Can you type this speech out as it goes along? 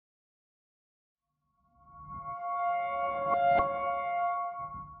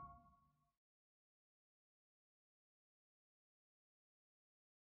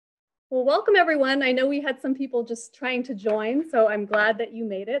Well, welcome everyone. I know we had some people just trying to join, so I'm glad that you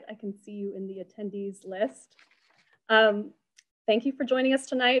made it. I can see you in the attendees list. Thank you for joining us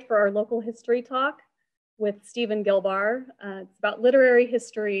tonight for our local history talk with Stephen Gilbar. It's about literary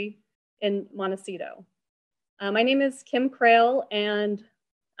history in Montecito. My name is Kim Crail, and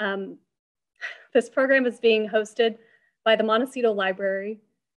this program is being hosted by the Montecito Library,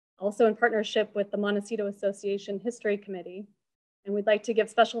 also in partnership with the Montecito Association History Committee. And we'd like to give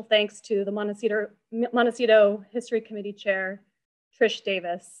special thanks to the Montecito History Committee Chair, Trish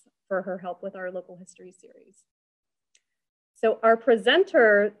Davis, for her help with our local history series. So our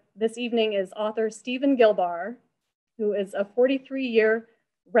presenter this evening is author Stephen Gilbar, who is a 43-year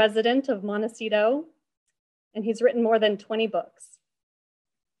resident of Montecito, and he's written more than 20 books.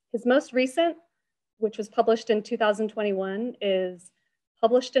 His most recent, which was published in 2021, is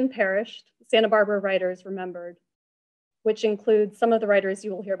Published and Perished, Santa Barbara Writers Remembered, which includes some of the writers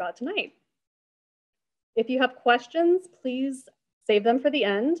you will hear about tonight. If you have questions, please save them for the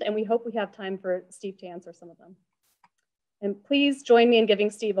end, and we hope we have time for Steve to answer some of them. And please join me in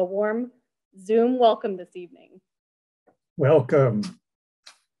giving Steve a warm Zoom welcome this evening. Welcome.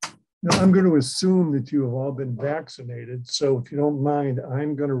 Now, I'm going to assume that you have all been vaccinated, so if you don't mind,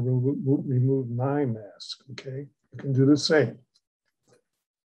 I'm going to remove my mask, okay? You can do the same.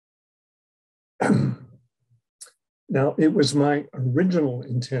 Now, it was my original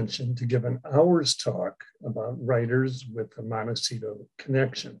intention to give an hour's talk about writers with a Montecito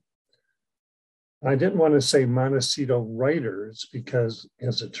connection. I didn't want to say Montecito writers because,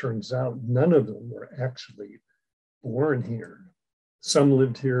 as it turns out, none of them were actually born here. Some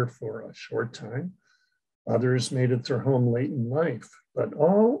lived here for a short time. Others made it their home late in life, but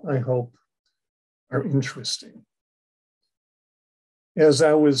all, I hope, are interesting. As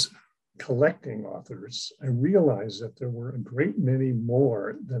I was collecting authors, I realized that there were a great many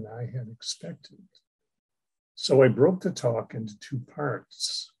more than I had expected. So I broke the talk into two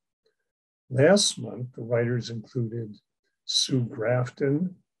parts. Last month, the writers included Sue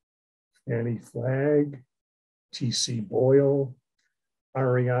Grafton, Fannie Flagg, T.C. Boyle,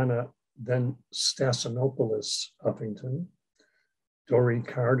 Ariana then Stasinopoulos Huffington, Doree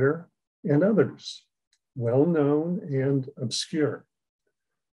Carter, and others, well-known and obscure.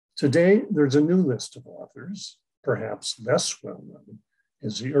 Today, there's a new list of authors, perhaps less well-known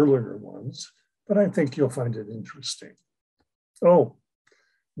as the earlier ones, but I think you'll find it interesting. Oh,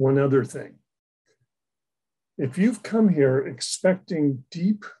 one other thing. If you've come here expecting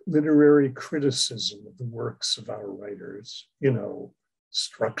deep literary criticism of the works of our writers, you know,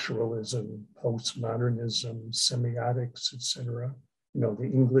 structuralism, postmodernism, semiotics, etc., you know, the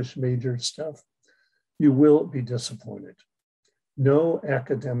English major stuff, you will be disappointed. No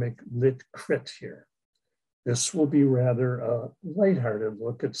academic lit crit here. This will be rather a lighthearted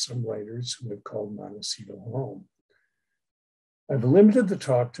look at some writers who have called Montecito home. I've limited the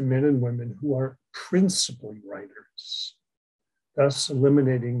talk to men and women who are principally writers, thus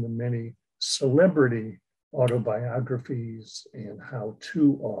eliminating the many celebrity autobiographies and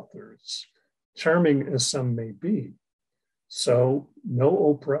how-to authors, charming as some may be. So no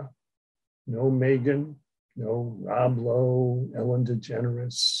Oprah, no Meghan, no Rob Lowe, Ellen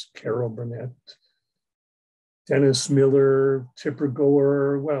DeGeneres, Carol Burnett, Dennis Miller, Tipper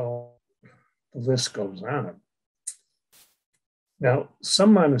Gore, well, the list goes on. Now,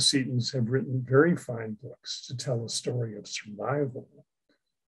 some Montecitans have written very fine books to tell a story of survival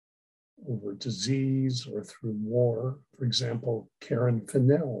over disease or through war. For example, Karen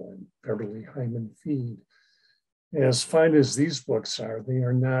Fennell and Beverly Hyman Feed. As fine as these books are, they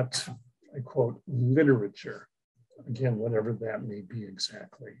are not, I quote, literature. Again, whatever that may be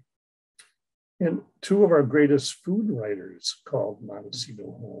exactly. And two of our greatest food writers called Montecito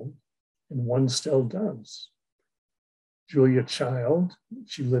home, and one still does. Julia Child,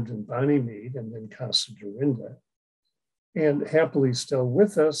 she lived in Bonnymead and then Casa Dorinda. And happily still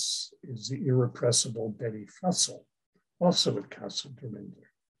with us is the irrepressible Betty Fussell, also at Casa Dorinda.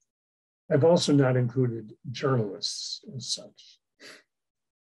 I've also not included journalists as such.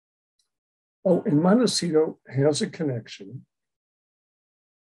 Oh, and Montecito has a connection.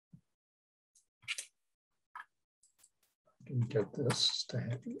 I can get this to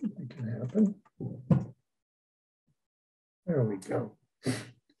happen, make it happen. There we go.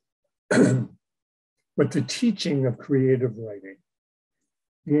 With the teaching of creative writing.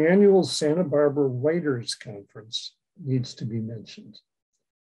 The annual Santa Barbara Writers Conference needs to be mentioned.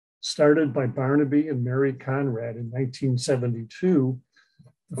 Started by Barnaby and Mary Conrad in 1972,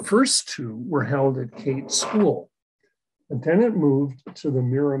 the first two were held at Kate School, but then it moved to the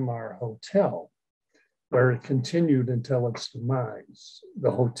Miramar Hotel. where it continued until its demise,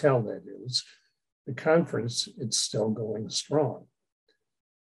 the hotel that is. The conference, it's still going strong.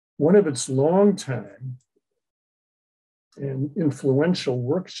 One of its longtime and influential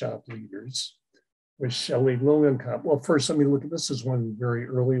workshop leaders was Shelley Lowenkopf. Well, first, let me look at this is one of the very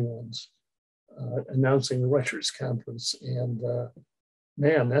early ones, announcing the Writers' Conference. And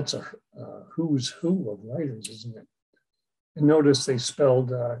man, that's a who's who of writers, isn't it? And notice they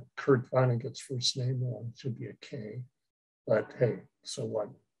spelled Kurt Vonnegut's first name wrong. It should be a K, but hey, so what?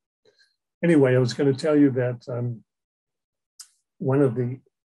 Anyway, I was going to tell you that one of the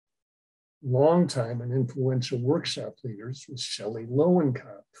longtime and influential workshop leaders was Shelley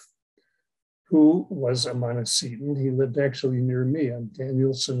Lowenkopf, who was a Montecitan. He lived actually near me on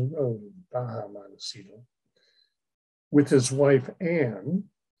Danielson Road in Baja, Montecito, with his wife, Anne,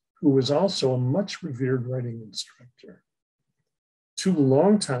 who was also a much revered writing instructor. Two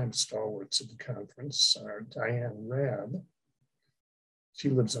longtime stalwarts of the conference are Diane Rabb, she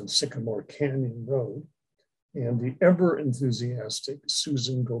lives on Sycamore Canyon Road, and the ever enthusiastic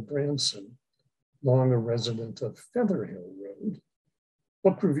Susan Gobranson, long a resident of Featherhill Road,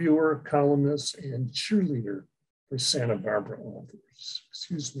 book reviewer, columnist, and cheerleader for Santa Barbara authors.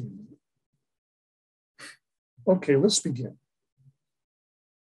 Excuse me. Okay, let's begin.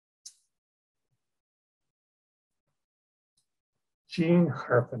 Jean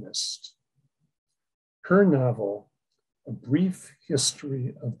Harpinist. Her novel, A Brief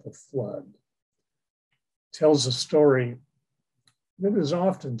History of the Flood, tells a story that is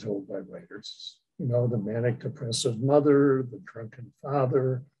often told by writers. You know, the manic depressive mother, the drunken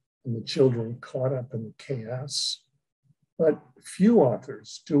father, and the children caught up in the chaos. But few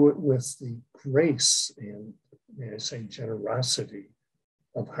authors do it with the grace and, may I say, generosity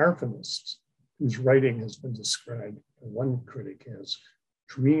of Harpinist, whose writing has been described by one critic as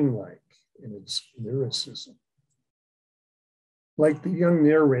dreamlike in its lyricism. Like the young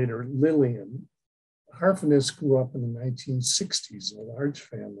narrator Lillian, Harpinist grew up in the 1960s in a large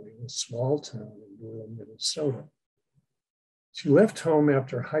family in a small town in rural Minnesota. She left home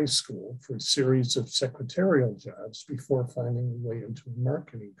after high school for a series of secretarial jobs before finding her way into a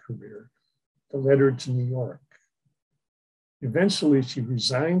marketing career that led her to New York. Eventually, she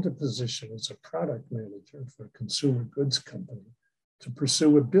resigned a position as a product manager for a consumer goods company to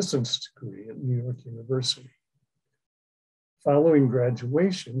pursue a business degree at New York University. Following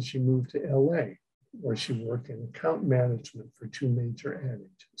graduation, she moved to LA, where she worked in account management for two major ad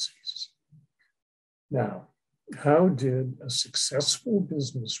agencies. Now, how did a successful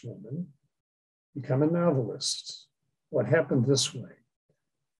businesswoman become a novelist? What happened this way?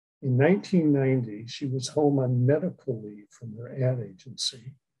 In 1990, she was home on medical leave from her ad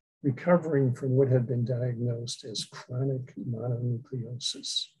agency, recovering from what had been diagnosed as chronic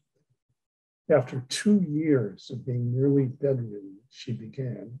mononucleosis. After 2 years of being nearly bedridden, she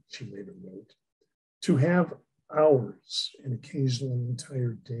began, she later wrote, to have hours and occasionally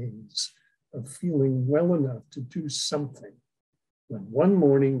entire days of feeling well enough to do something, when one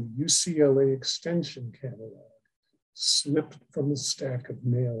morning the UCLA Extension catalog slipped from the stack of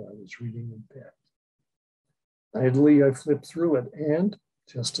mail I was reading in bed. Idly, I flipped through it, and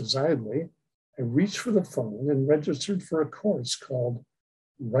just as idly, I reached for the phone and registered for a course called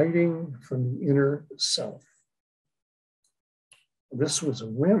Writing from the Inner Self. This was a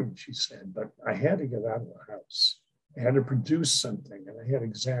whim, she said, but I had to get out of the house. I had to produce something, and I had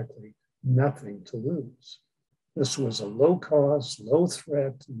exactly nothing to lose. This was a low-cost,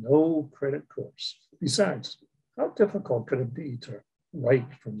 low-threat, no-credit course. Besides, how difficult could it be to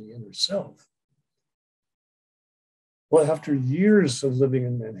write from the inner self? Well, after years of living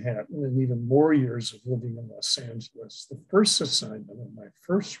in Manhattan and even more years of living in Los Angeles, the first assignment of my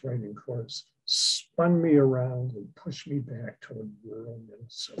first writing course spun me around and pushed me back toward rural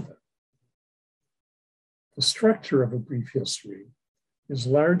Minnesota. The structure of A Brief History is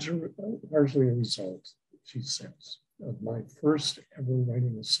largely a result, she says, of my first ever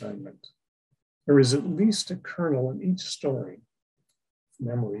writing assignment. There is at least a kernel in each story.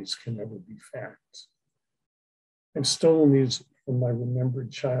 Memories can never be facts. I've stolen these from my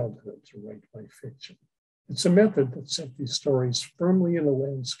remembered childhood to write my fiction. It's a method that set these stories firmly in a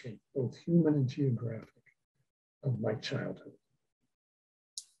landscape, both human and geographic, of my childhood.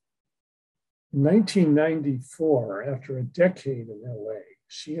 In 1994, after a decade in LA,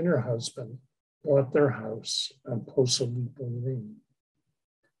 she and her husband bought their house on Posolipo Lane.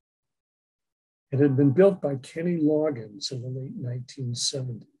 It had been built by Kenny Loggins in the late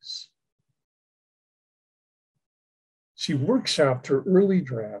 1970s. She workshopped her early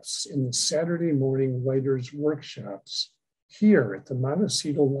drafts in the Saturday morning writers' workshops here at the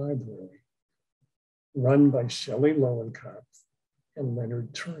Montecito Library, run by Shelley Lowenkopf and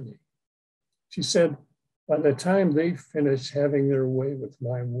Leonard Turney. She said, by the time they finished having their way with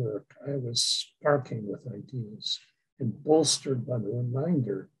my work, I was sparking with ideas and bolstered by the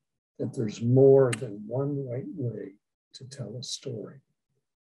reminder that there's more than one right way to tell a story.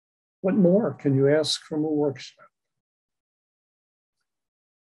 What more can you ask from a workshop?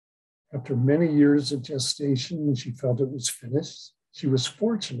 After many years of gestation, when she felt it was finished, she was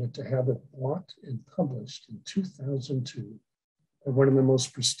fortunate to have it bought and published in 2002 by one of the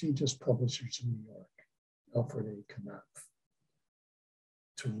most prestigious publishers in New York, Alfred A. Knopf,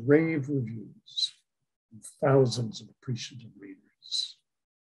 to rave reviews and thousands of appreciative readers.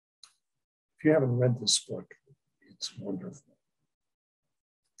 If you haven't read this book, it's wonderful.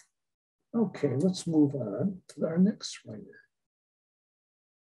 Okay, let's move on to our next writer.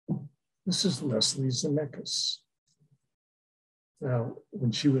 This is Leslie Zemeckis. Now,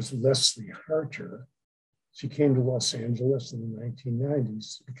 when she was Leslie Harter, she came to Los Angeles in the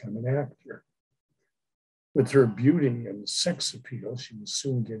 1990s to become an actor. With her beauty and sex appeal, she was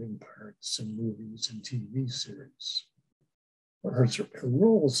soon getting parts in movies and TV series. Her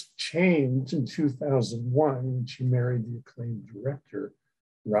roles changed in 2001 when she married the acclaimed director,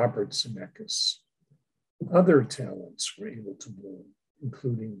 Robert Zemeckis. Other talents were able to bloom,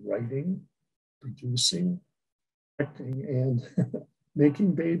 including writing, producing, acting, and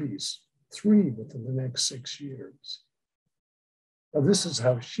making babies, 3 within the next 6 years. Now, this is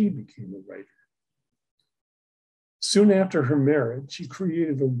how she became a writer. Soon after her marriage, she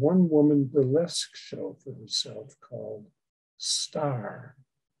created a one-woman burlesque show for herself called Star.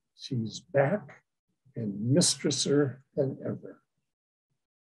 She's back and mistress-er than ever.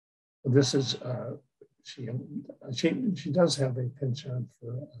 This is, she does have a penchant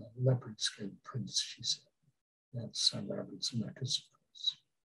for leopard skin prints, she said. That's Robert Zemeckis, of course.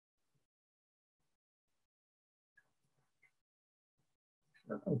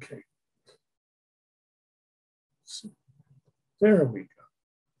 Okay. So, there we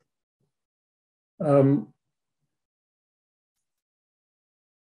go.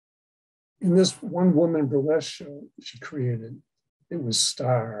 In this one-woman burlesque show she created, it was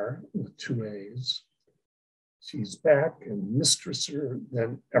Star with 2 A's. She's back and mistress-er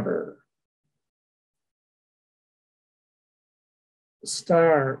than ever.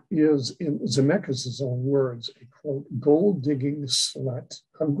 Star is, in Zemeckis' own words, a quote, gold-digging slut,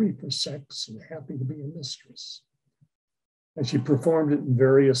 hungry for sex and happy to be a mistress. And she performed it in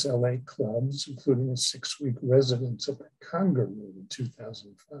various LA clubs, including a 6-week residence at the Conger Room in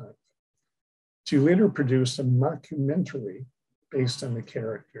 2005. She later produced a mockumentary based on the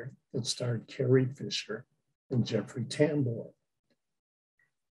character that starred Carrie Fisher and Jeffrey Tambor.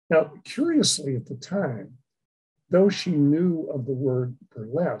 Now, curiously at the time, though she knew of the word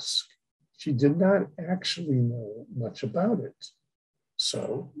burlesque, she did not actually know much about it.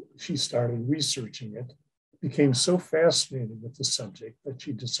 So she started researching it, became so fascinated with the subject that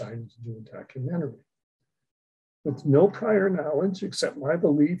she decided to do a documentary. With no prior knowledge, except my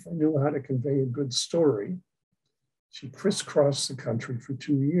belief I knew how to convey a good story, she crisscrossed the country for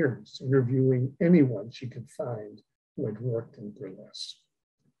 2 years, interviewing anyone she could find who had worked in burlesque.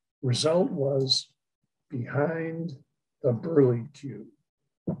 Result was Behind the Burly Cue.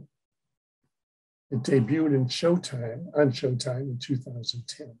 It debuted on Showtime in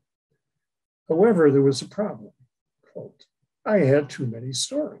 2010. However, there was a problem. Quote, I had too many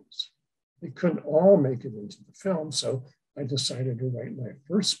stories. They couldn't all make it into the film, so I decided to write my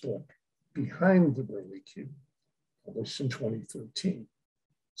first book, Behind the Burly Cue, published in 2013.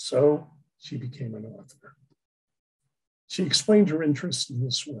 So she became an author. She explained her interest in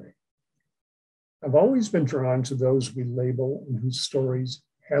this way. I've always been drawn to those we label and whose stories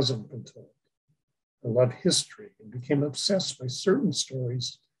hasn't been told. I love history and became obsessed by certain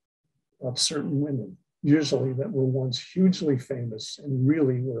stories of certain women, usually that were once hugely famous and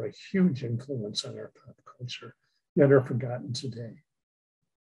really were a huge influence on our pop culture, yet are forgotten today.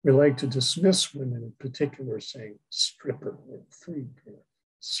 We like to dismiss women in particular, saying stripper or freak or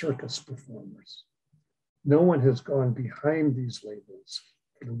circus performers. No one has gone behind these labels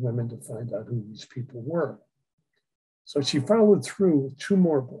for the women to find out who these people were. So she followed through with 2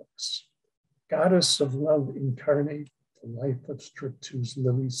 more books, Goddess of Love Incarnate, The Life of Strip 2's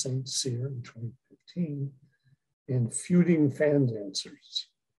Lily St. Cyr in 2015, and Feuding Fan Dancers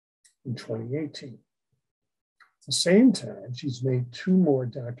in 2018. At the same time, she's made 2 more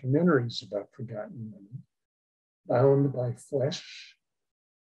documentaries about forgotten women, Bound by Flesh,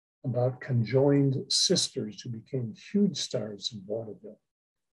 about conjoined sisters who became huge stars in vaudeville,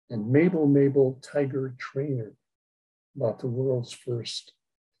 and Mabel Tiger Trainer, about the world's first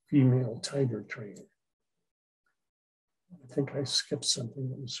female tiger trainer I think I skipped something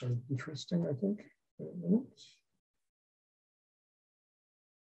that was sort of interesting, I think.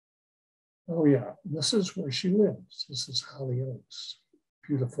 Oh yeah, this is where she lives. This is Holly Oaks,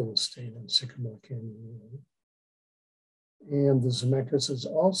 beautiful estate in Sycamore Canyon. And the Zemeckis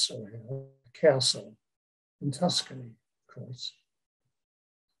also have a castle in Tuscany, of course,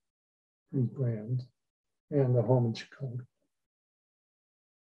 pretty grand, and a home in Chicago.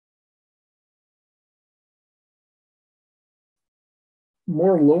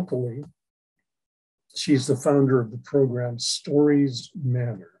 More locally, she's the founder of the program Stories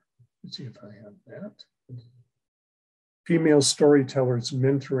Matter. Let's see if I have that. Female storytellers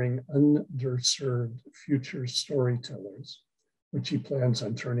mentoring underserved future storytellers, which she plans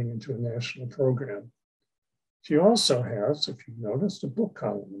on turning into a national program. She also has, if you've noticed, a book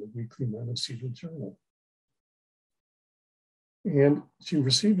column in the weekly Montecito Journal. And she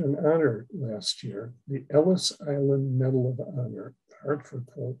received an honor last year, the Ellis Island Medal of Honor, part for,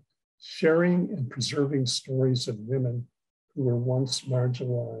 quote, sharing and preserving stories of women who were once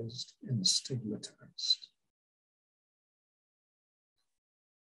marginalized and stigmatized.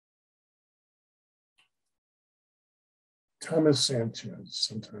 Thomas Sanchez,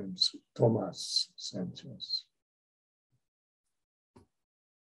 sometimes Tomas Sanchez.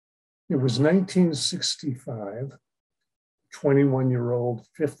 It was 1965. 21-year-old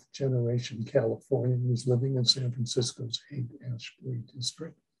fifth generation Californian was living in San Francisco's Haight-Ashbury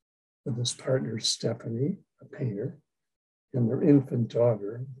district with his partner Stephanie, a painter, and their infant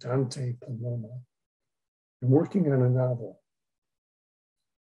daughter, Dante Paloma, and working on a novel.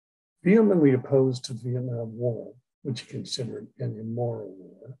 Vehemently opposed to the Vietnam War, which he considered an immoral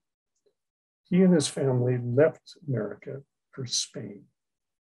war, he and his family left America for Spain.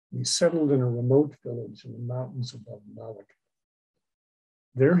 He settled in a remote village in the mountains above Malaga.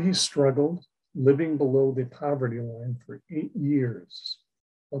 There he struggled, living below the poverty line for 8 years,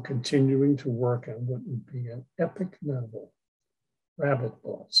 while continuing to work on what would be an epic novel, Rabbit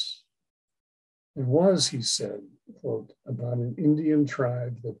Boss. It was, he said, quote, about an Indian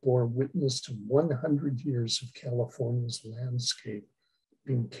tribe that bore witness to 100 years of California's landscape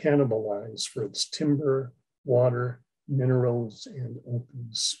being cannibalized for its timber, water, minerals, and open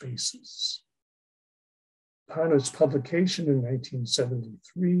spaces. Upon its publication in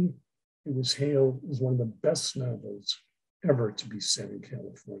 1973, it was hailed as one of the best novels ever to be set in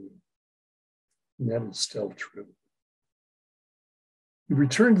California. And that is still true. He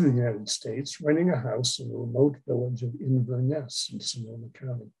returned to the United States, renting a house in the remote village of Inverness in Sonoma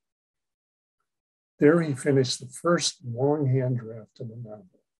County. There he finished the first longhand draft of the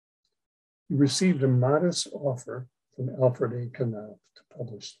novel. He received a modest offer from Alfred A. Knopf to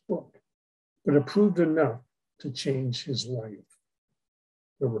publish the book, but it proved enough to change his life.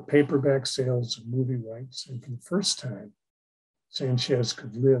 There were paperback sales of movie rights, and for the first time, Sanchez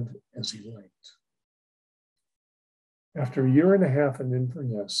could live as he liked. After a year and a half in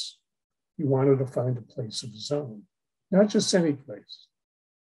Inverness, he wanted to find a place of his own, not just any place,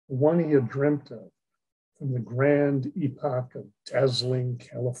 the one he had dreamt of from the grand epoch of dazzling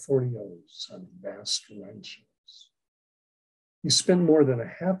Californios on vast ranches. He spent more than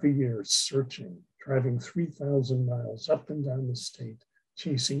a half a year searching, driving 3,000 miles up and down the state,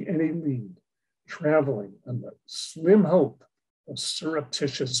 chasing any lead, traveling on the slim hope of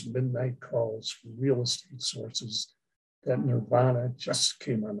surreptitious midnight calls from real estate sources that Nirvana just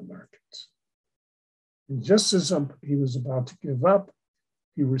came on the market. And just as he was about to give up,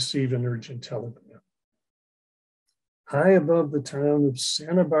 he received an urgent telegram. High above the town of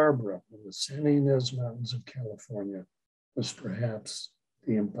Santa Barbara in the San Ynez Mountains of California was perhaps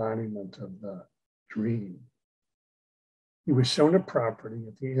the embodiment of the dream. He was shown a property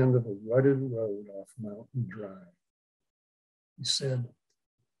at the end of a rutted road off Mountain Drive. He said,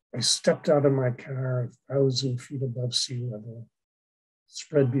 I stepped out of my car 1,000 feet above sea level.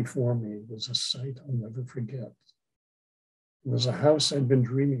 Spread before me was a sight I'll never forget. It was a house I'd been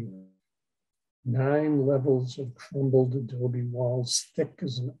dreaming of. 9 levels of crumbled adobe walls, thick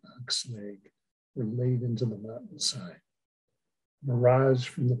as an ox leg, were laid into the mountainside. Mirage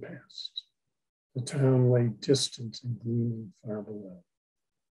from the past. The town lay distant and gleaming far below.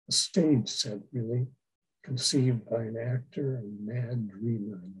 A stage set, really, conceived by an actor and mad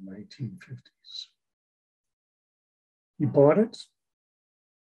dreamer in the 1950s. He bought it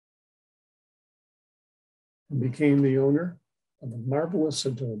and became the owner of a marvelous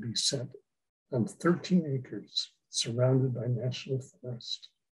adobe set on 13 acres surrounded by national forest.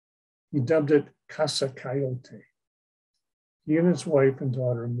 He dubbed it Casa Coyote. He and his wife and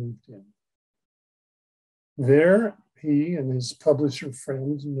daughter moved in. There, he and his publisher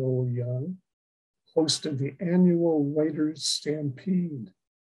friend, Noel Young, hosted the annual Writers' Stampede,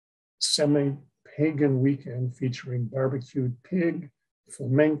 semi-pagan weekend featuring barbecued pig,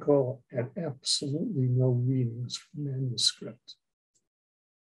 flamenco, and absolutely no readings from manuscript.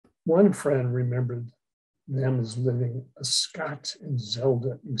 One friend remembered them as living a Scott and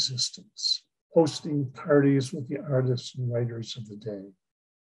Zelda existence, hosting parties with the artists and writers of the day,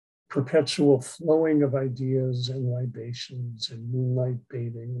 perpetual flowing of ideas and libations and moonlight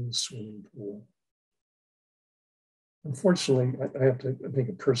bathing in the swimming pool. Unfortunately, I have to make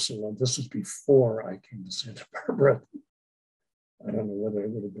a personal one. This was before I came to Santa Barbara. I don't know whether I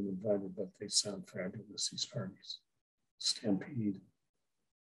would have been invited, but they sound fabulous, these parties. Stampede.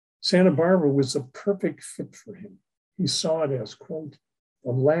 Santa Barbara was a perfect fit for him. He saw it as, quote,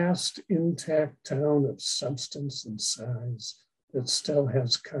 the last intact town of substance and size that still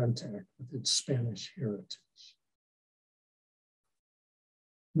has contact with its Spanish heritage.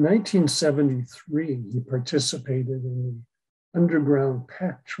 In 1973, he participated in the underground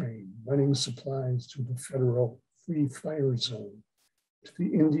pack train running supplies to the federal Free Fire Zone to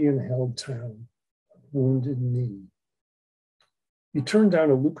the Indian-held town of Wounded Knee. He turned down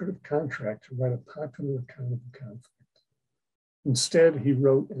a lucrative contract to write a popular account of the conflict. Instead, he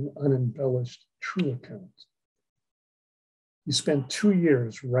wrote an unembellished true account. He spent 2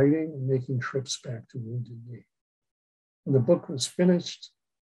 years writing and making trips back to Wounded Knee. When the book was finished,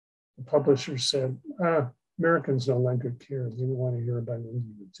 the publisher said, Americans no longer care. They don't want to hear about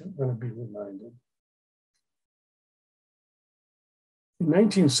Indians. They want to be reminded. In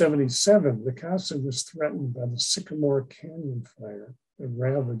 1977, the casa was threatened by the Sycamore Canyon fire that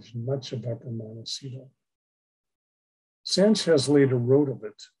ravaged much of Upper Montecito. Sanchez later wrote of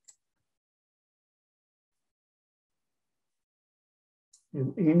it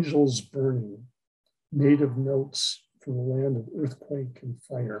in Angels Burning, Native Notes from the Land of Earthquake and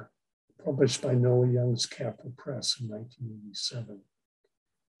Fire, published by Noah Young's Capital Press in 1987.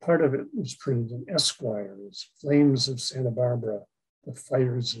 Part of it was printed in Esquire as Flames of Santa Barbara, the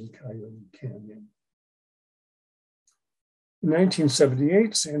Fires in Coyote Canyon. In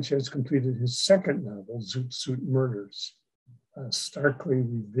 1978, Sanchez completed his second novel, Zoot Suit Murders, a starkly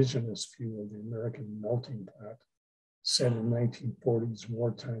revisionist view of the American melting pot set in 1940s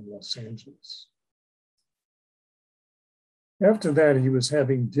wartime Los Angeles. After that, he was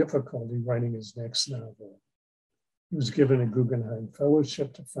having difficulty writing his next novel. He was given a Guggenheim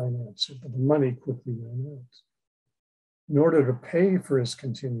Fellowship to finance it, but the money quickly ran out. In order to pay for his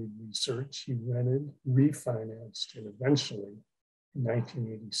continued research, he rented, refinanced, and eventually, in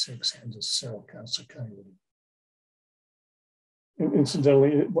 1986, had to sell Casa Coyote. And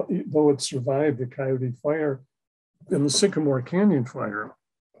incidentally, though it survived the Coyote fire and the Sycamore Canyon fire,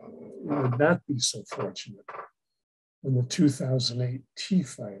 it would not be so fortunate when the 2008 Tea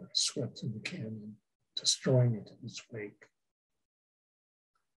Fire swept through the canyon, destroying it in its wake.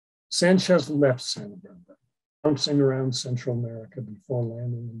 Sanchez left Santa Barbara, bouncing around Central America before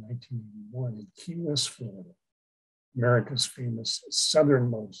landing in 1981 in Key West, Florida, America's famous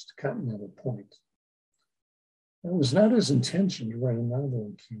southernmost continental point. It was not his intention to write a novel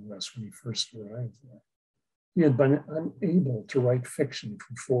in Key West when he first arrived there. He had been unable to write fiction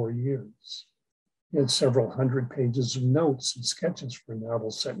for 4 years. He had several hundred pages of notes and sketches for a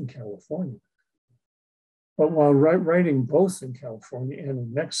novel set in California. But while writing both in California and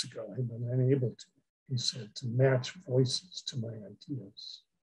in Mexico, I had been unable to, he said, to match voices to my ideas.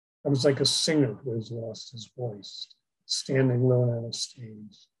 I was like a singer who has lost his voice, standing alone on a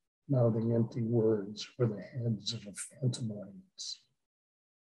stage, mouthing empty words for the heads of a phantom audience.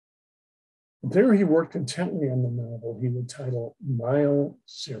 There he worked intently on the novel he would title Mile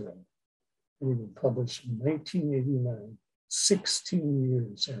Zero, and he would publish in 1989, 16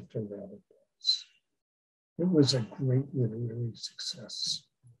 years after Rabbit Balls. It was a great literary success.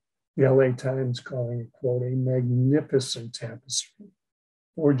 The LA Times calling it, quote, a magnificent tapestry,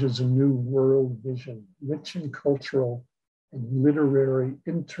 forges a new world vision, rich in cultural and literary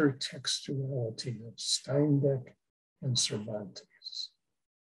intertextuality of Steinbeck and Cervantes.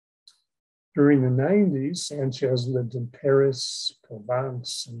 During the 90s, Sanchez lived in Paris,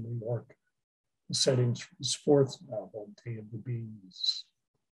 Provence, and New York, the settings for his fourth novel, Day of the Bees.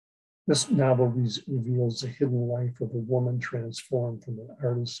 This novel reveals the hidden life of a woman transformed from an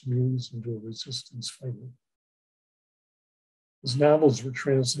artist's muse into a resistance fighter. His novels were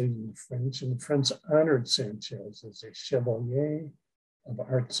translated into French, and the French honored Sanchez as a Chevalier of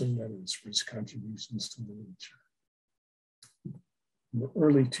Arts and Letters for his contributions to literature. In the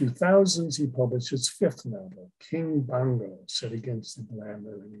early 2000s, he published his fifth novel, King Bongo, set against the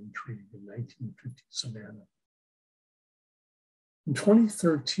glamour and intrigue of 1950 Savannah. In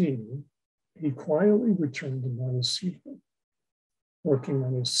 2013, he quietly returned to Montecito, working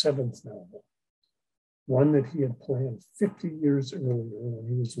on his 7th novel, one that he had planned 50 years earlier when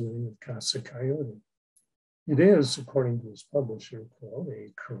he was living at Casa Coyote. It is, according to his publisher, quote,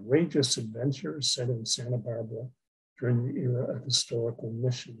 a courageous adventure set in Santa Barbara during the era of historical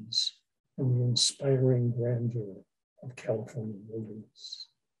missions and the inspiring grandeur of California wilderness.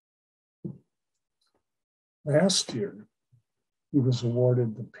 Last year, he was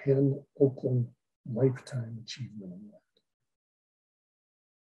awarded the Penn Oakland Lifetime Achievement Award.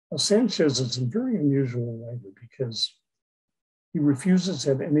 Now, Sanchez is a very unusual writer because he refuses to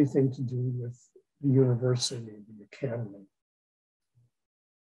have anything to do with the university, the academy.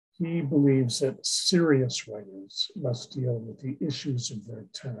 He believes that serious writers must deal with the issues of their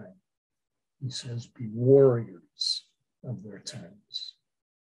time. He says, be warriors of their times.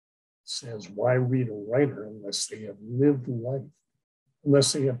 Says, why read a writer unless they have lived life,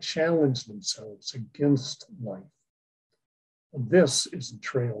 unless they have challenged themselves against life? And this is a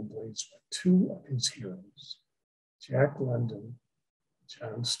trail blazed by 2 of his heroes, Jack London,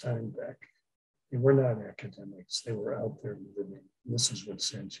 John Steinbeck. They were not academics, they were out there living. This is what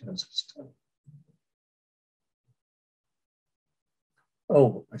Sanchez has done.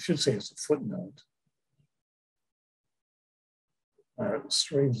 Oh, I should say as a footnote,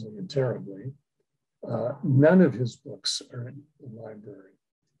 strangely and terribly, none of his books are in the library,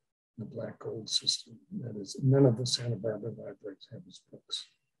 the Black Gold system. That is, none of the Santa Barbara libraries have his books.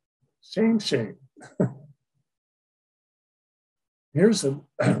 Shame, shame. Here's a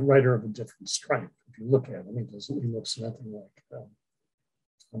writer of a different stripe. If you look at him, he looks nothing like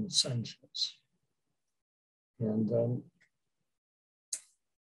Thomas Sanchez. And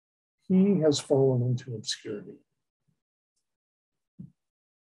he has fallen into obscurity.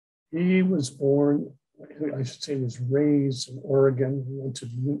 He was born, I should say, he was raised in Oregon.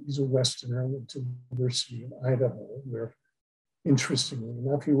 He's a Westerner, went to the University of Idaho, where, interestingly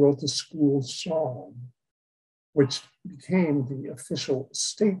enough, he wrote the school song, which became the official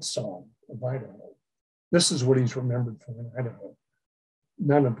state song of Idaho. This is what he's remembered from in Idaho.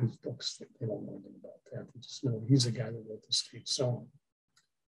 None of his books, they don't know anything about that. They just know he's the guy that wrote the state song.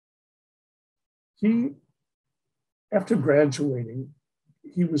 He, after graduating,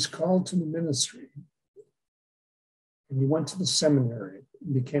 he was called to the ministry, and he went to the seminary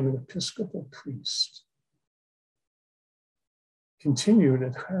and became an Episcopal priest. Continued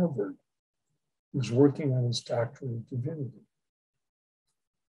at Harvard, he was working on his doctorate of divinity.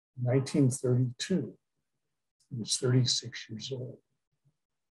 In 1932, he was 36 years old.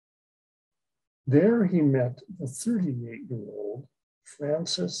 There he met the 38-year-old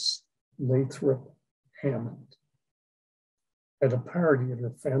Frances Lathrop Hammond at a party at her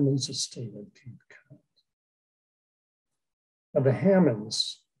family's estate at Cape Cod. Now, the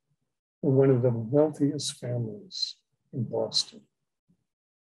Hammonds were one of the wealthiest families in Boston.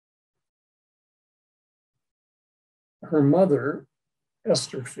 Her mother,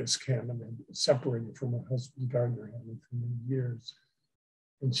 Esther Fisk Hammond, had separated from her husband, Gardner Hammond, for many years,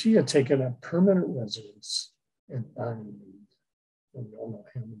 and she had taken up permanent residence at Arnim. And we all know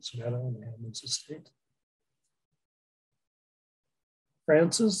Hammond's Meadow and Hammond's estate.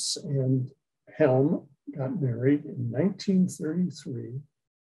 Frances and Helm got married in 1933,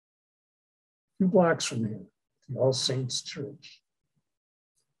 2 blocks from here, the All Saints Church.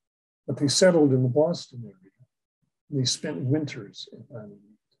 But they settled in the Boston area. And they spent winters at Arnim,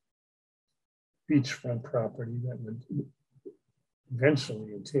 beachfront property that would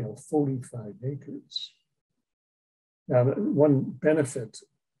eventually entail 45 acres. Now, one benefit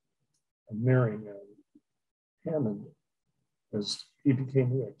of marrying Hammond was he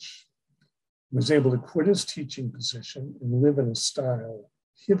became rich, was able to quit his teaching position and live in a style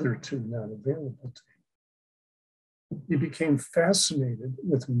hitherto not available to him. He became fascinated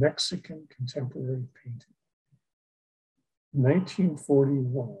with Mexican contemporary painting. In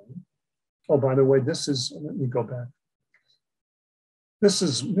 1941, oh, by the way, let me go back. This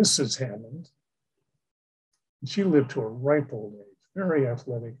is Mrs. Hammond. She lived to a ripe old age, very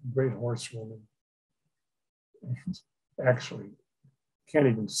athletic, great horsewoman. Actually, can't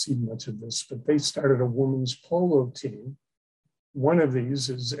even see much of this, but they started a women's polo team. One of these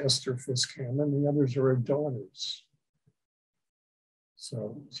is Esther Fisk Hammond, the others are her daughters.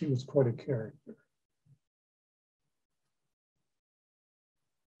 So she was quite a character.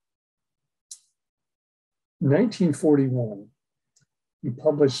 In 1941, he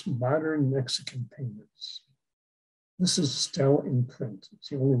published Modern Mexican Painters. This is still in print. It's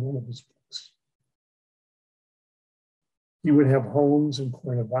the only one of his books. He would have homes in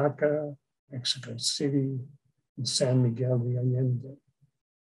Cuernavaca, Mexico City, and San Miguel de Allende.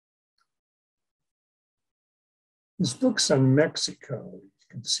 His books on Mexico, you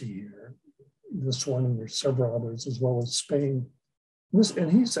can see here, this one, and there's several others, as well as Spain.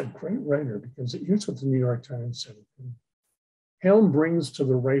 And he's a great writer, because here's what the New York Times said. Helm brings to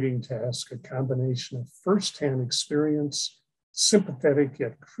the writing task a combination of firsthand experience, sympathetic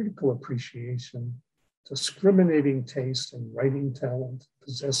yet critical appreciation, discriminating taste, and writing talent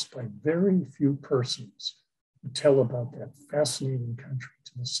possessed by very few persons who tell about that fascinating country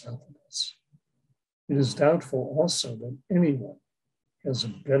to the south of us. It is doubtful also that anyone has a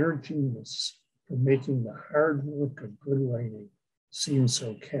better genius for making the hard work of good writing seem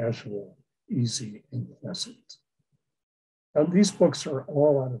so casual, easy, and pleasant. Now, these books are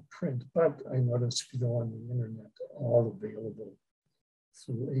all out of print, but I notice if you go on the internet, they're all available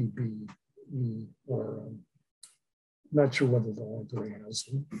through ABE, or I'm not sure whether the library has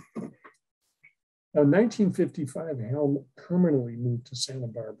them. Now, in 1955, Helm permanently moved to Santa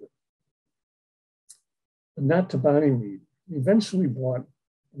Barbara, but not to Bonnymead. He eventually bought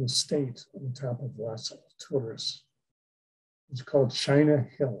an estate on top of Las Alturas. It's called China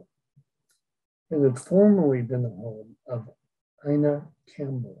Hill. It had formerly been the home of Ina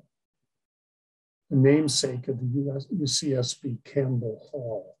Campbell, the namesake of the UCSB Campbell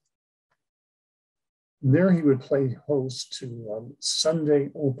Hall. And there he would play host to Sunday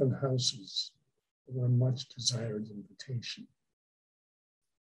open houses that were a much desired invitation.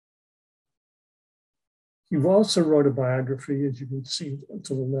 He also wrote a biography, as you can see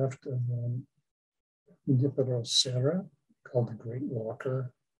to the left, of Junipero Serra, called The Great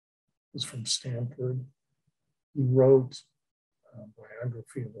Walker. He's from Stanford. He wrote a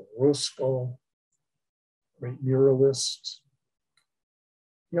biography of Orozco, great muralist.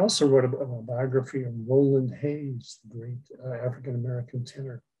 He also wrote a biography of Roland Hayes, the great African-American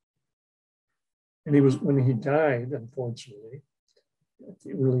tenor. And when he died, unfortunately, at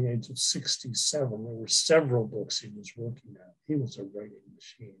the early age of 67, there were several books he was working on. He was a writing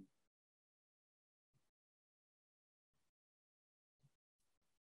machine.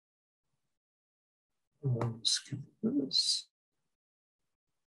 I'm going to skip this.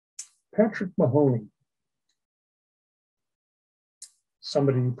 Patrick Mahoney,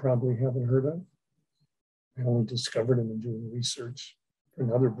 somebody you probably haven't heard of. I only discovered him in doing research for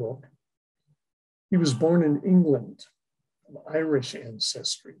another book. He was born in England, of Irish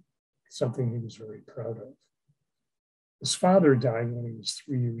ancestry, something he was very proud of. His father died when he was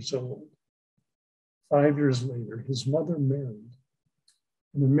 3 years old. 5 years later, his mother married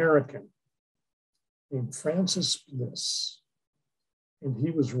an American named Francis Bliss, and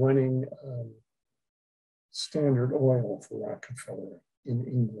he was running Standard Oil for Rockefeller in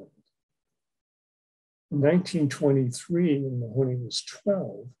England. In 1923, when Mahoney was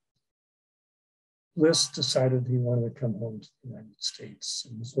 12, Bliss decided he wanted to come home to the United States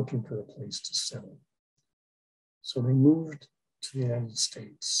and was looking for a place to settle. So they moved to the United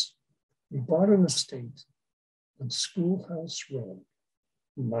States. They bought an estate on Schoolhouse Road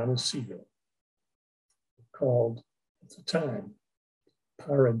in Montecito, called, at the time,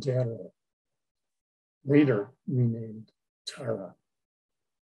 Paradero, later renamed Tara.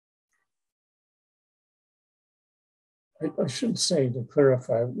 I should say, to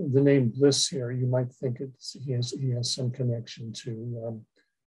clarify, the name Bliss here, you might think he has some connection to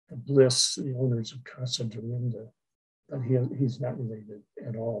Bliss, the owners of Casa Dorinda, but he's not related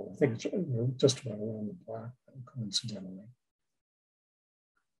at all. I think it's just about around the block, coincidentally.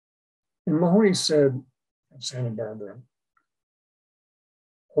 And Mahoney said of Santa Barbara,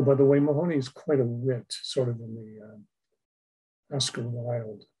 oh, by the way, Mahoney is quite a wit, sort of in the Oscar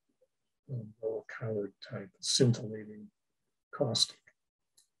Wilde, collar type, scintillating, caustic.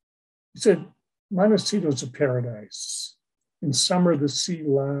 He said, Montecito's a paradise. In summer, the sea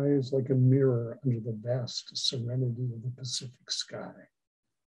lies like a mirror under the vast serenity of the Pacific sky.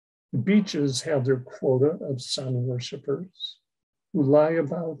 The beaches have their quota of sun worshippers who lie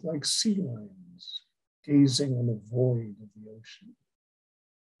about like sea lions, gazing on the void of the ocean.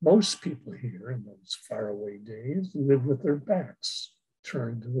 Most people here in those faraway days live with their backs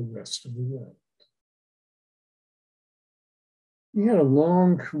turned to the rest of the world. He had a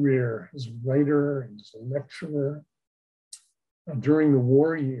long career as a writer and as a lecturer. During the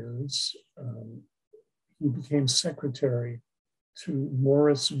war years, he became secretary to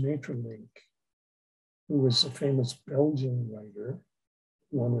Maurice Maeterlinck, who was a famous Belgian writer,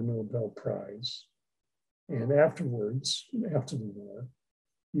 won a Nobel Prize. And afterwards, after the war,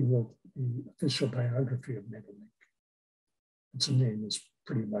 he wrote the official biography of Maeterlinck. Its name is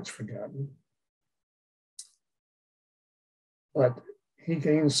pretty much forgotten. But he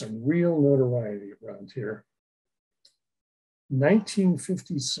gained some real notoriety around here.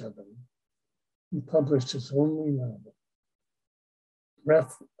 1957, he published his only novel,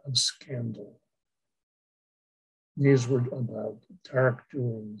 Breath of Scandal. These were about dark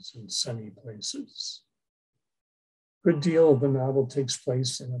doings in sunny places. A good deal of the novel takes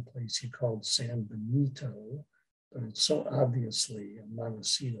place in a place he called San Benito, but it's so obviously a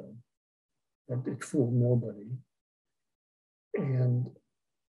Montecito that it fooled nobody. And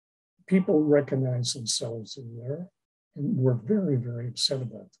people recognize themselves in there and were very, very upset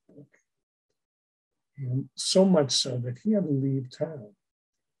about the book. And so much so that he had to leave town.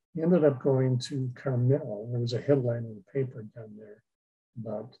 He ended up going to Carmel. There was a headline in the paper down there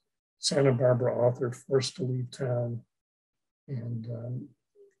about Santa Barbara author forced to leave town. And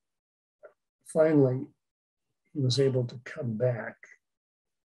finally, he was able to come back,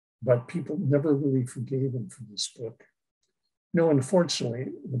 but people never really forgave him for this book. No, unfortunately,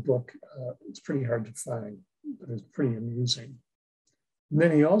 the book is pretty hard to find, but it's pretty amusing. And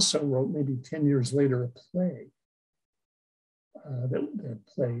then he also wrote, maybe 10 years later, a play that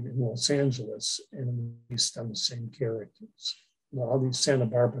played in Los Angeles and based on the same characters. And all these Santa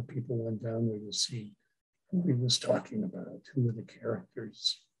Barbara people went down there to see who he was talking about, who were the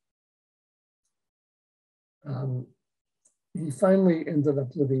characters. He finally ended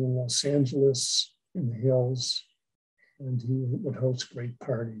up living in Los Angeles in the hills, and he would host great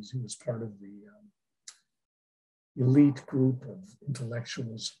parties. He was part of the elite group of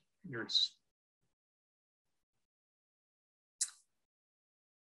intellectuals years.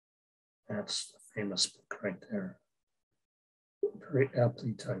 That's the famous book right there, very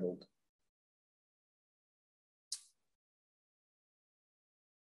aptly titled.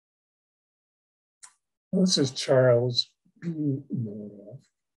 This is Charles B. Nordhoff.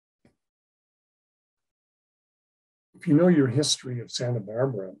 If you know your history of Santa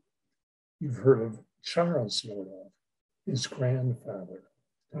Barbara, you've heard of Charles Nordhoff, his grandfather.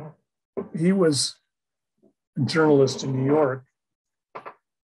 He was a journalist in New York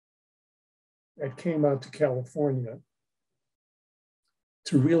that came out to California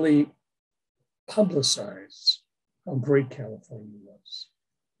to really publicize how great California was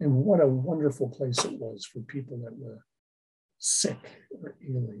and what a wonderful place it was for people that were sick or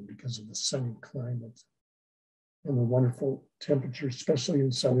ailing because of the sunny climate and the wonderful temperature, especially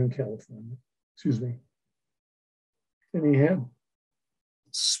in Southern California. Excuse me. And he had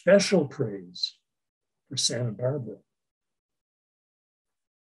special praise for Santa Barbara.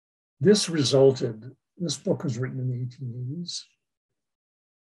 This book was written in the 1880s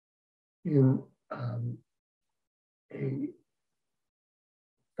in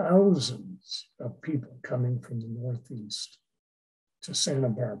thousands of people coming from the Northeast to Santa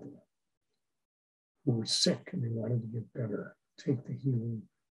Barbara who were sick and they wanted to get better, take the healing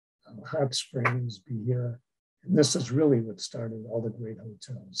hot springs, be here. And this is really what started all the great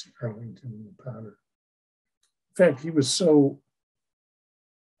hotels, Arlington and the Powder. In fact, he was so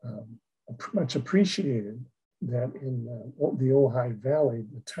much appreciated that in the Ojai Valley,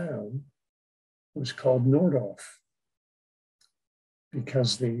 the town was called Nordhoff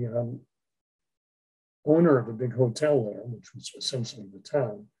because the owner of the big hotel there, which was essentially the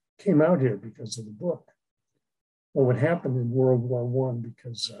town, came out here because of the book. Well, what happened in World War I,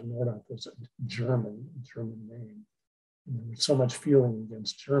 because Nordhoff was a German name, and there was so much feeling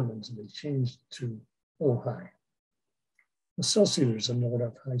against Germans, and they changed to Ojai. Still see there's a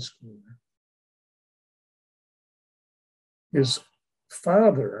Nordhoff High School there. His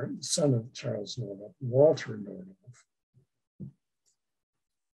father, the son of Charles Nordhoff, Walter Nordhoff,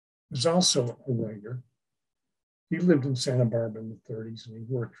 was also a writer. He lived in Santa Barbara in the 30s, and he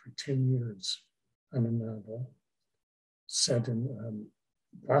worked for 10 years on a novel set in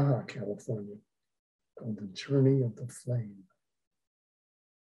Baja, California, called The Journey of the Flame.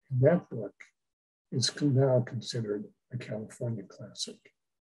 And that book is now considered a California classic.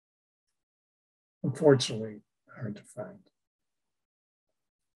 Unfortunately, hard to find.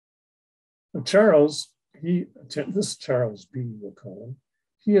 But Charles, this is Charles B, we'll call him.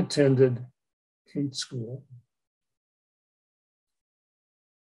 He attended Kate School.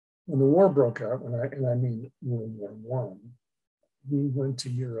 When the war broke out, and I mean World War I, he went to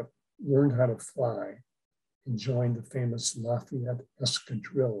Europe, learned how to fly, and joined the famous Lafayette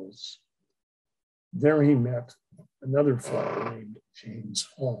escadrilles. There he met another flyer named James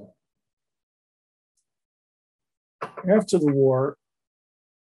Hall. After the war,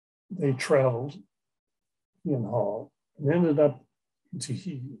 they traveled, he and Hall, and ended up in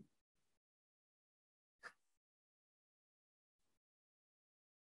Tahiti.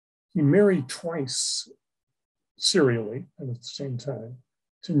 He married twice serially and at the same time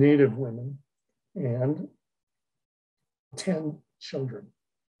to native women and 10 children.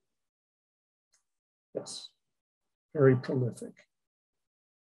 Yes, very prolific.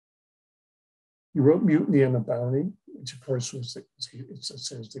 He wrote Mutiny on the Bounty, which of course was, it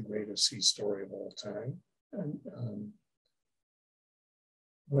says, the greatest sea story of all time. And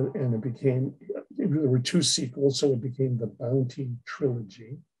it became, there were two sequels, so it became the Bounty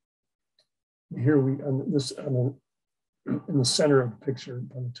Trilogy. Here we, in the center of the picture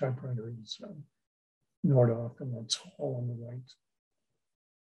on the typewriter is Nordhoff, and that's Hall on the right.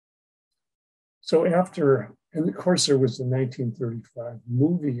 So after, and of course there was the 1935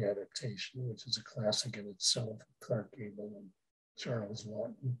 movie adaptation, which is a classic in itself, Clark Gable and Charles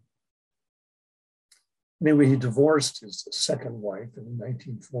Lawton. Anyway, he divorced his second wife and in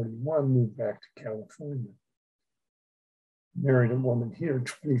 1941 moved back to California. Married a woman here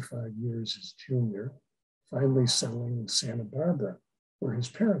 25 years his junior, finally settling in Santa Barbara, where his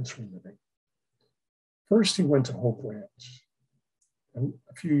parents were living. First, he went to Hope Ranch, and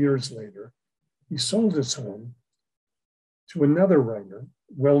a few years later, he sold his home to another writer,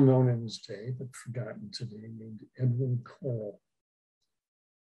 well known in his day, but forgotten today, named Edwin Cole.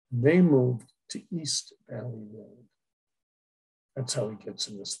 They moved to East Valley Road. That's how he gets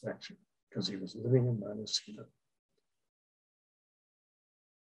in this lecture, because he was living in Montecito.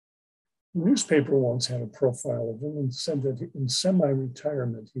 The newspaper once had a profile of him and said that in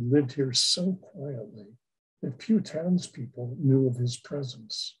semi-retirement, he lived here so quietly that few townspeople knew of his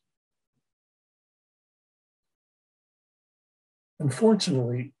presence.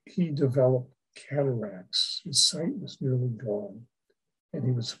 Unfortunately, he developed cataracts. His sight was nearly gone, and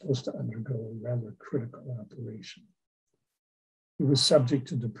he was supposed to undergo a rather critical operation. He was subject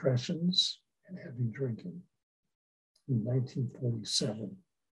to depressions and heavy drinking. In 1947,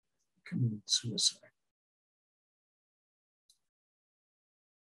 committed suicide.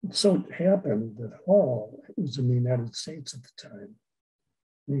 So it happened that Hall was in the United States at the time.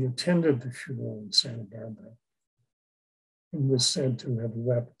 He attended the funeral in Santa Barbara and was said to have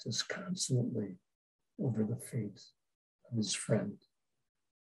wept disconsolately over the fate of his friend.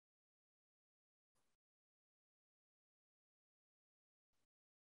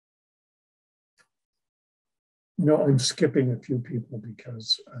 You know, I'm skipping a few people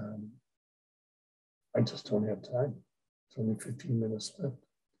because I just don't have time. It's only 15 minutes left.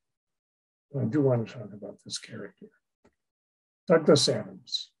 But I do want to talk about this character. Douglas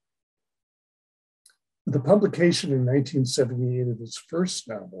Adams. With the publication in 1978 of his first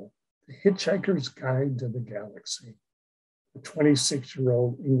novel, The Hitchhiker's Guide to the Galaxy, the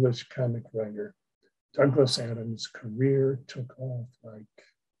 26-year-old English comic writer, Douglas Adams' career took off like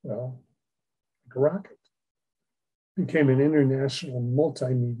a rocket. Became an international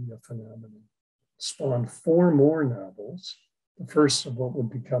multimedia phenomenon, spawned 4 more novels, the first of what would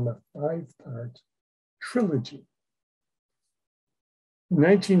become a 5-part trilogy. In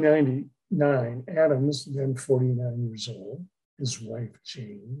 1999, Adams, then 49 years old, his wife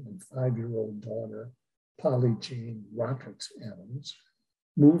Jane, and 5-year-old daughter, Polly Jane Rocket Adams,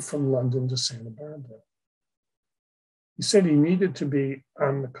 moved from London to Santa Barbara. He said he needed to be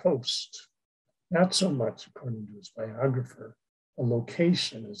on the coast. Not so much, according to his biographer, a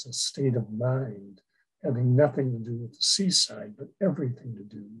location as a state of mind, having nothing to do with the seaside, but everything to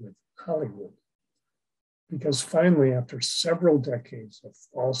do with Hollywood. Because finally, after several decades of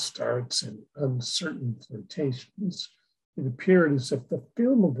false starts and uncertain flirtations, it appeared as if the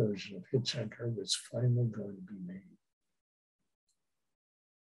film version of Hitchhiker was finally going to be made.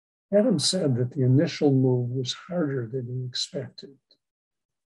 Adams said that the initial move was harder than he expected.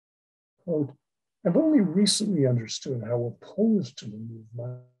 Quote, I've only recently understood how opposed to the move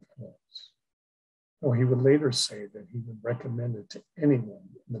my was. Though he would later say that he would recommend it to anyone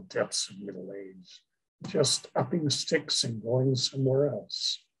in the depths of middle age, just upping sticks and going somewhere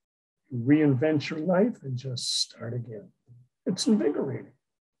else. You reinvent your life and just start again. It's invigorating.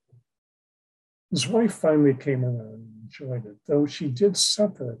 His wife finally came around and enjoyed it, though she did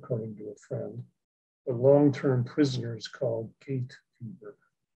suffer, according to a friend, the long-term prisoners called gate fever.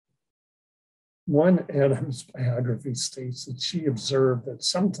 One Adams biography states that she observed that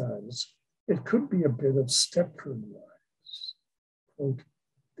sometimes it could be a bit of Stepford-wise. Quote,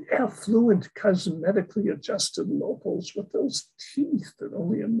 the affluent, cosmetically adjusted locals with those teeth that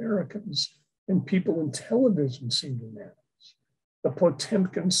only Americans and people in television seem to manage. The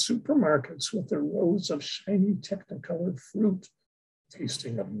Potemkin supermarkets with their rows of shiny technicolored fruit,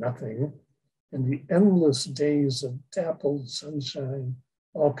 tasting of nothing, and the endless days of dappled sunshine,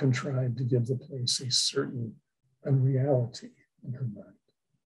 all contrived to give the place a certain unreality in her mind.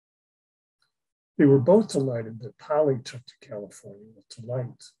 They were both delighted that Polly took to California with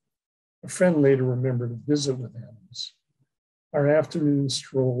delight. A friend later remembered a visit with Adams. Our afternoon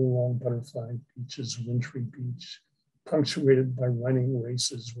stroll along Butterfly Beach's wintry beach, punctuated by running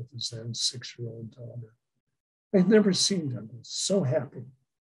races with his then 6-year-old daughter. I'd never seemed so happy,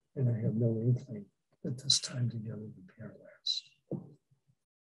 and I had no inkling that this time together would be our last.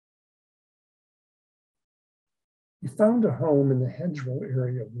 We found a home in the hedgerow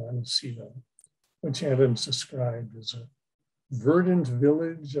area of Montecito, which Adams described as a verdant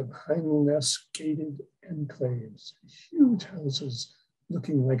village of Heinlein-esque gated enclaves, huge houses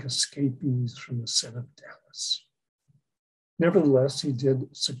looking like escapees from the set of Dallas. Nevertheless, he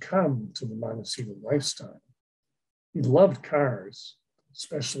did succumb to the Montecito lifestyle. He loved cars,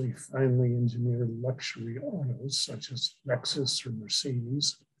 especially finely engineered luxury autos such as Lexus or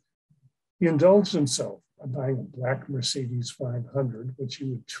Mercedes. He indulged himself by buying a black Mercedes 500, which he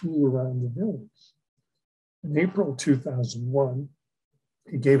would tool around the village. In April 2001,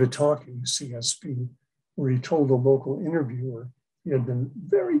 he gave a talk at UCSB where he told a local interviewer he had been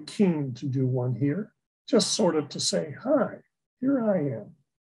very keen to do one here, just sort of to say, hi, here I am.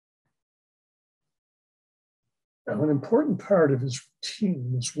 Now, an important part of his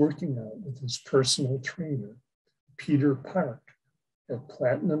routine was working out with his personal trainer, Peter Park, at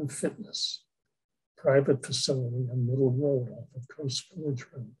Platinum Fitness, a private facility on Middle Road off of Coast Village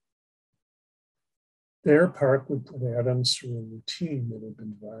Road. There, Park would put Adams through a routine that had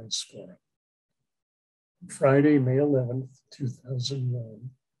been devised for him. Friday, May 11th,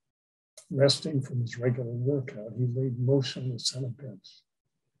 2001, resting from his regular workout, he laid motionless on a bench.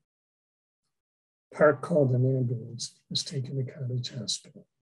 Park called an ambulance, was taken to Cottage Hospital.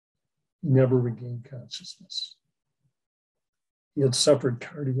 He never regained consciousness. He had suffered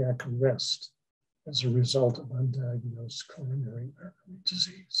cardiac arrest as a result of undiagnosed coronary artery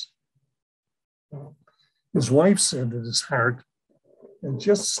disease. His wife said that his heart had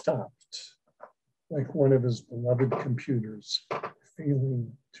just stopped, like one of his beloved computers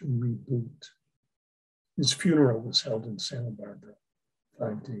failing to reboot. His funeral was held in Santa Barbara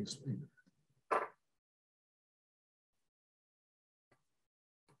 5 days later.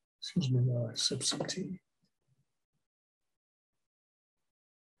 Excuse me while I sip some tea.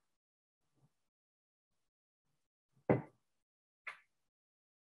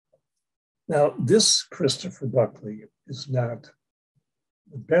 Now, this Christopher Buckley is not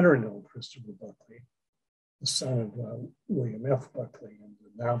the better known Christopher Buckley, the son of William F. Buckley and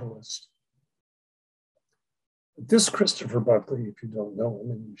the novelist. But this Christopher Buckley, if you don't know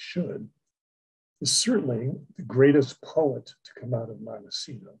him, and you should, is certainly the greatest poet to come out of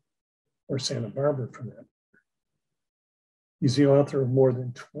Montecito, or Santa Barbara for that matter. He's the author of more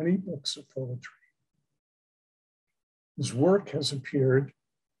than 20 books of poetry. His work has appeared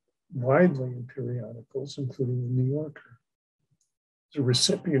widely in periodicals, including The New Yorker. He's a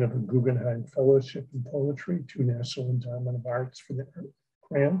recipient of a Guggenheim Fellowship in Poetry, 2 National Endowment of Arts for the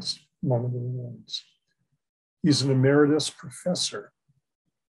grants, one of the awards. He's an emeritus professor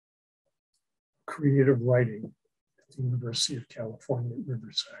of creative writing at the University of California at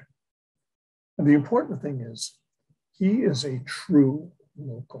Riverside. And the important thing is, he is a true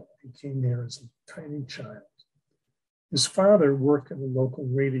local. He came here as a tiny child. His father worked at a local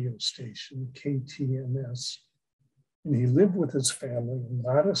radio station, KTMS, and he lived with his family in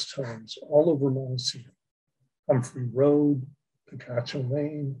modest homes all over Montecito, Humphrey Road, Picacho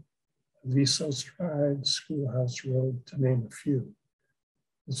Lane, Aliso Drive, Schoolhouse Road, to name a few.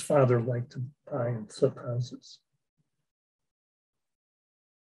 His father liked to buy and flip houses.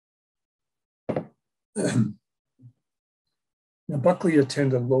 Now, Buckley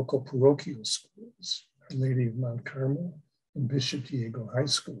attended local parochial schools, Our Lady of Mount Carmel and Bishop Diego High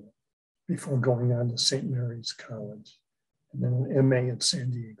School, before going on to St. Mary's College, and then an MA at San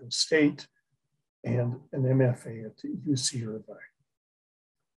Diego State and an MFA at UC Irvine.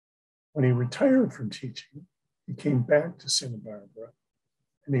 When he retired from teaching, he came back to Santa Barbara,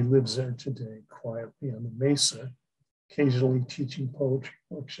 and he lives there today quietly on the Mesa, occasionally teaching poetry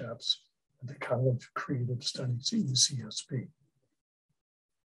workshops at the College of Creative Studies at UCSB.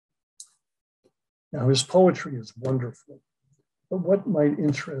 Now, his poetry is wonderful, but what might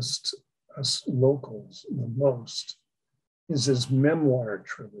interest us locals the most is his memoir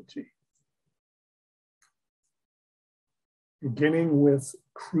trilogy. Beginning with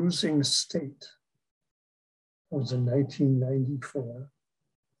Cruising State, that was in 1994,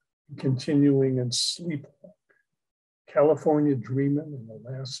 and continuing in Sleepwalk, California Dreamin' and The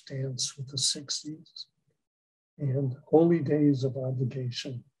Last Dance with the 60s, and Holy Days of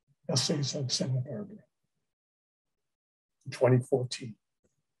Obligation, Essays on Santa Barbara, in 2014.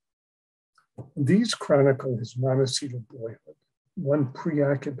 These chronicle his Montecito boyhood, one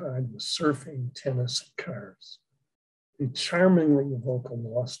preoccupied with surfing, tennis, and cars. They charmingly evoke a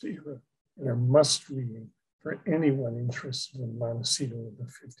lost era and are must-read for anyone interested in Montecito in the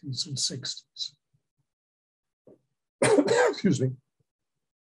 50s and 60s. Excuse me.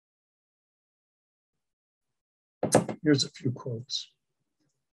 Here's a few quotes.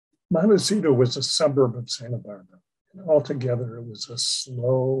 Montecito was a suburb of Santa Barbara, and altogether it was a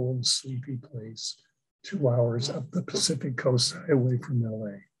slow and sleepy place 2 hours up the Pacific Coast Highway from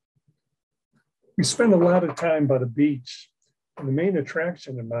LA. We spent a lot of time by the beach, and the main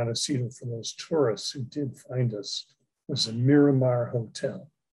attraction in Montecito for those tourists who did find us was the Miramar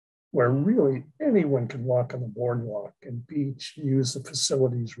Hotel, where really anyone can walk on the boardwalk and beach and use the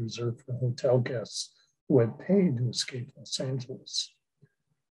facilities reserved for hotel guests who had paid to escape Los Angeles.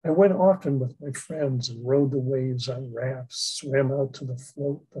 I went often with my friends and rode the waves on rafts, swam out to the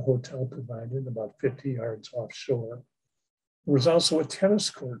float the hotel provided about 50 yards offshore. There was also a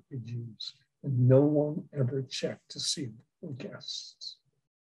tennis court we'd use, and no one ever checked to see the guests.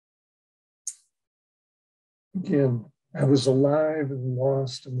 Again, I was alive and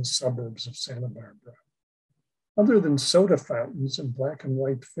lost in the suburbs of Santa Barbara. Other than soda fountains and black and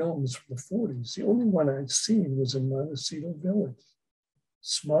white films from the 40s, the only one I'd seen was in Montecito Village.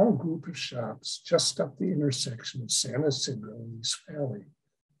 Small group of shops just up the intersection of San Isidro and East Valley,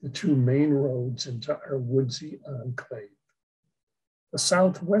 the two main roads into our woodsy enclave. The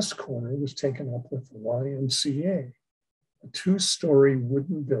southwest corner was taken up with the YMCA, a 2-story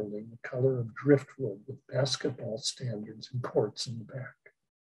wooden building the color of driftwood with basketball standards and courts in the back.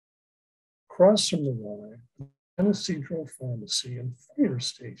 Across from the Y, the Isidro Pharmacy and Fire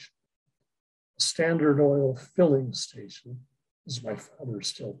Station, a Standard Oil filling station, as my father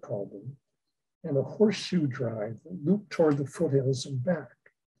still called them, and a horseshoe drive that looped toward the foothills and back,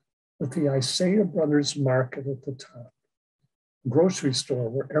 with the Isaiah Brothers Market at the top, a grocery store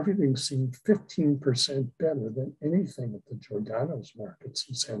where everything seemed 15% better than anything at the Giordano's markets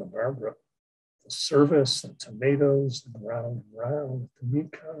in Santa Barbara. The service, the tomatoes, the ground round, the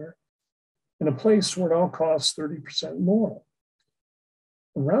meat counter, in a place where it all costs 30% more.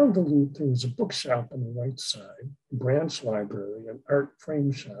 Around the loop, there was a bookshop on the right side, a branch library, an art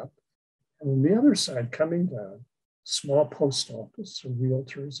frame shop, and on the other side, coming down, a small post office, and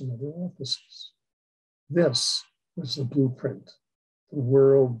realtors and other offices. This was the blueprint, the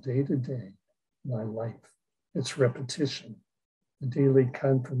world day to day, my life, its repetition, the daily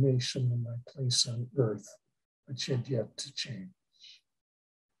confirmation of my place on earth, which had yet to change.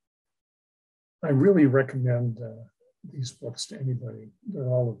 I really recommend these books to anybody. They're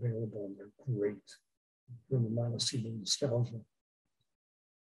all available and they're great for the Montecito nostalgia.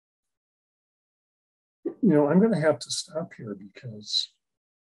 You know, I'm going to have to stop here because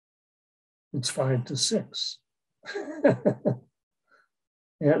it's 5 to 6.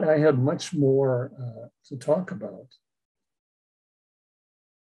 And I had much more to talk about.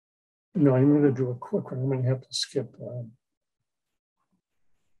 No, I'm going to do a quick one. I'm going to have to skip.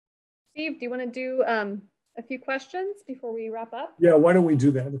 Steve, do you want to do a few questions before we wrap up? Yeah, why don't we do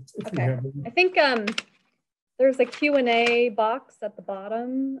that? If okay. We have I think there's a Q&A box at the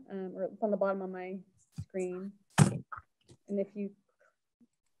bottom, or it's on the bottom of my screen. And if you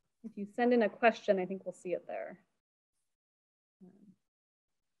send in a question, I think we'll see it there.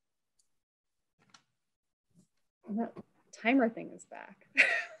 And that timer thing is back.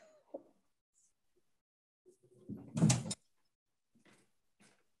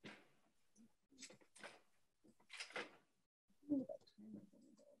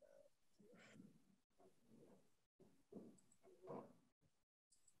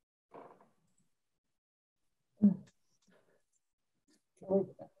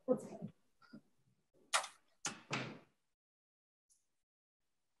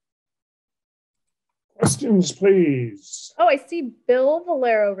 Questions, please. Oh, I see Bill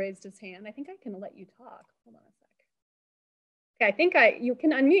Valero raised his hand. I think I can let you talk. Hold on a sec. Okay, I think you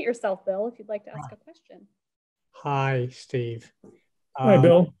can unmute yourself, Bill, if you'd like to ask a question. Hi, Steve. Hi,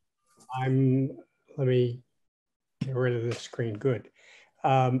 Bill. Let me get rid of this screen. Good.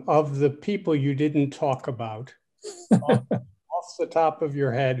 Of the people you didn't talk about, off the top of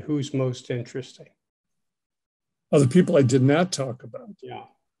your head, who's most interesting? Of the people I did not talk about. Yeah.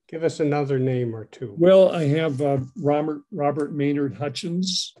 Give us another name or two. Well, I have Robert Maynard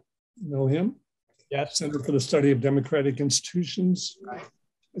Hutchins. You know him? Yes. Center for the Study of Democratic Institutions. Right.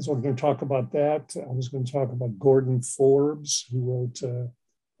 So we're going to talk about that. I was going to talk about Gordon Forbes, who wrote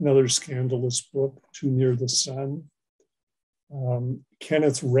another scandalous book, Too Near the Sun.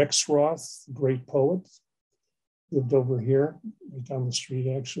 Kenneth Rexroth, the great poet, lived over here, right down the street,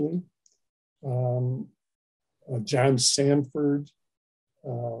 actually. John Sanford,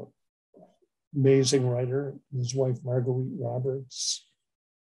 amazing writer, his wife, Marguerite Roberts.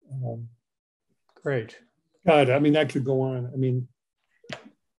 Great. God, I mean, I could go on. I mean,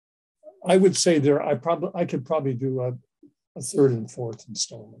 I would say I could probably do a third and fourth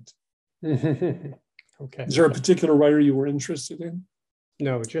installment. Okay. Is there a particular writer you were interested in?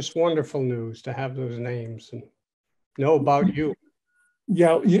 No, just wonderful news to have those names and know about you.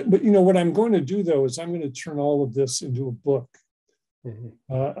 Yeah, but what I'm going to do though is I'm going to turn all of this into a book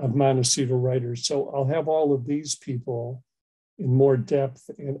of Montecito writers. So I'll have all of these people in more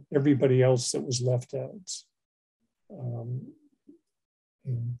depth and everybody else that was left out.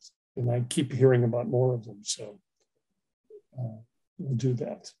 And I keep hearing about more of them. So we'll do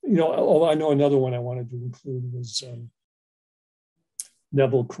that. I know another one I wanted to include was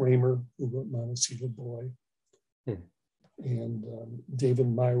Neville Kramer, who wrote Montecito Boy, and David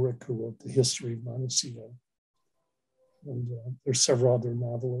Myrick, who wrote The History of Montecito. And there's several other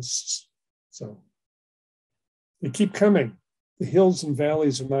novelists. So they keep coming. The hills and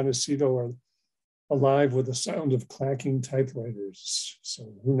valleys of Montecito are alive with the sound of clacking typewriters.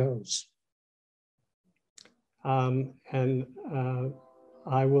 So who knows? And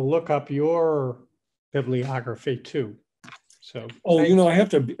I will look up your bibliography too. So, I have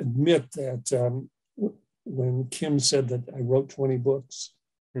to admit that when Kim said that I wrote 20 books,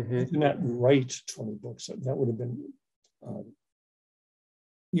 I did not write 20 books. That would have been,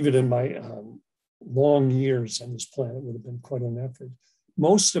 even in my long years on this planet, would have been quite an effort.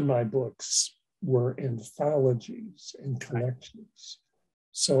 Most of my books were anthologies and collections.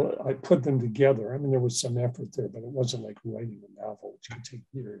 So I put them together. I mean, there was some effort there, but it wasn't like writing a novel, which could take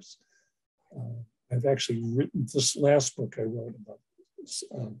years. I've actually written this last book I wrote about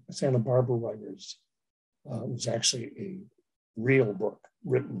Santa Barbara writers. It was actually a real book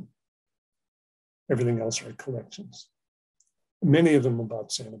written. Everything else are collections. Many of them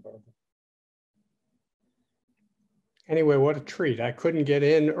about Santa Barbara. Anyway, what a treat. I couldn't get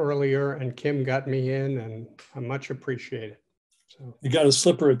in earlier and Kim got me in and I much appreciate it. So you got to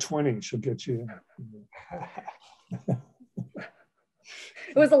slip her a 20, she'll get you in.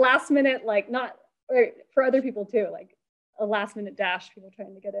 It was a last minute, not for other people too, a last minute dash, people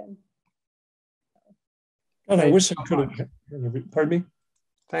trying to get in. God, I wish I could have. Pardon me?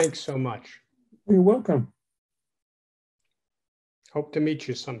 Thanks so much. You're welcome. Hope to meet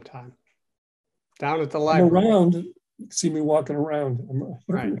you sometime. Down at the library. I'm around. See me walking around.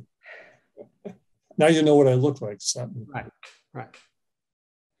 Right. Now you know what I look like. Something. Right.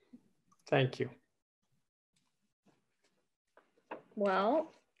 Thank you.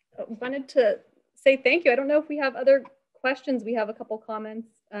 Well, I wanted to say thank you. I don't know if we have other questions. We have a couple comments.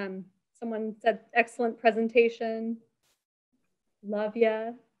 Someone said, excellent presentation. Love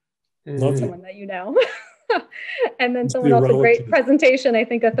ya. Love someone you. that you know. And then someone else, a great presentation. I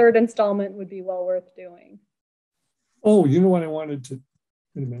think a third installment would be well worth doing. Oh, you know what I wanted to,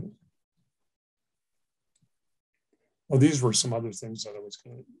 wait a minute. Oh, these were some other things that I was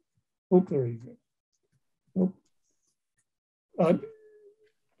going to, oh, there you go. Oh.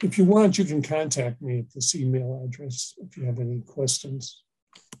 If you want, you can contact me at this email address if you have any questions,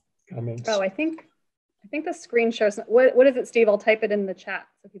 comments. Oh, I think the screen shows, what is it, Steve? I'll type it in the chat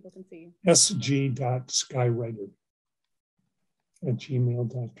so people can see.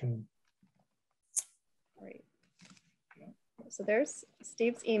 sg.skywriter@gmail.com. Great. So there's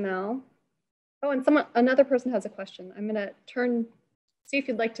Steve's email. Oh, and another person has a question. I'm gonna see if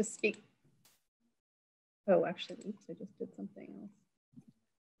you'd like to speak. Oh, actually, oops, I just did something else.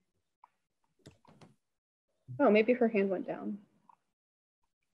 Oh, maybe her hand went down.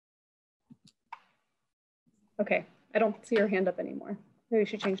 Okay, I don't see her hand up anymore. Maybe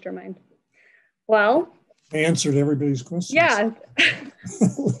she changed her mind. Well, I answered everybody's questions. Yeah.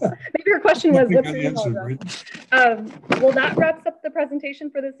 Maybe her question was, what's your email address? Well, that wraps up the presentation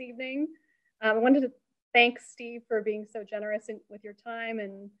for this evening. I wanted to thank Steve for being so generous with your time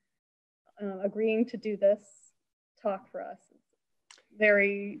and agreeing to do this talk for us. It's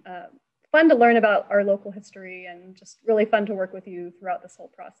very fun to learn about our local history and just really fun to work with you throughout this whole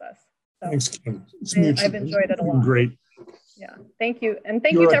process. So thanks, Kim. I've enjoyed it a lot. Great. Yeah, thank you. And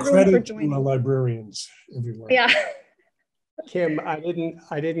thank you to everyone for joining. To librarians everywhere. Yeah. Kim, I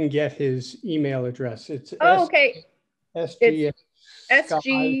didn't get his email address. It's okay.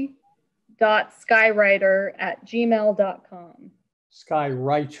 sg.skywriter@gmail.com.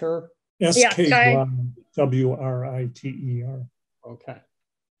 Skywriter. SKYWRITER. Okay.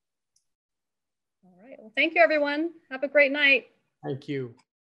 All right. Well, thank you, everyone. Have a great night. Thank you.